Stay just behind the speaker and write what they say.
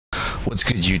What's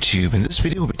good, YouTube? In this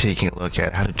video we'll be taking a look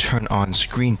at how to turn on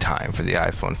screen time for the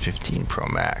iPhone 15 Pro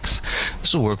Max.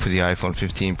 This will work for the iPhone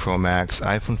 15 Pro Max,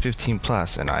 iPhone 15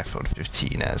 Plus, and iPhone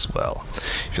 15 as well.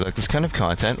 If you like this kind of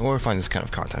content or find this kind of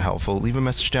content helpful, leave a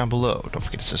message down below. Don't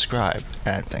forget to subscribe,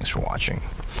 and thanks for watching.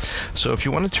 So if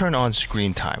you want to turn on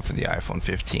screen time for the iPhone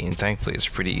 15, thankfully it's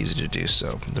pretty easy to do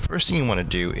so. The first thing you want to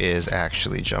do is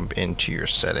actually jump into your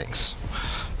settings.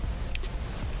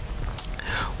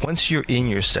 Once you're in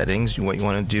your settings, what you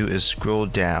want to do is scroll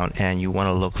down and you want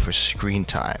to look for screen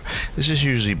time. This is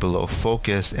usually below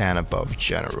focus and above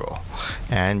general.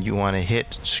 And you want to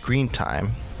hit screen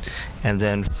time, and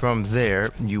then from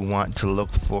there you want to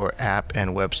look for app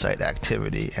and website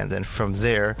activity, and then from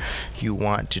there you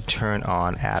want to turn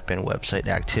on app and website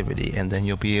activity, and then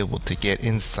you'll be able to get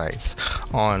insights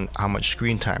on how much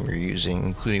screen time you're using,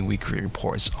 including weekly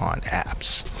reports on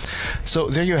apps. So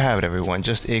there you have it, everyone.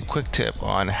 Just a quick tip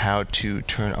on how to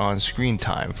turn on screen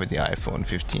time for the iPhone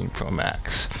 15 Pro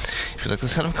Max. If you like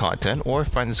this kind of content or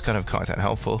find this kind of content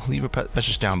helpful, leave a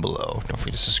message down below. Don't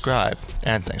forget to subscribe,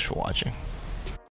 and thanks for watching.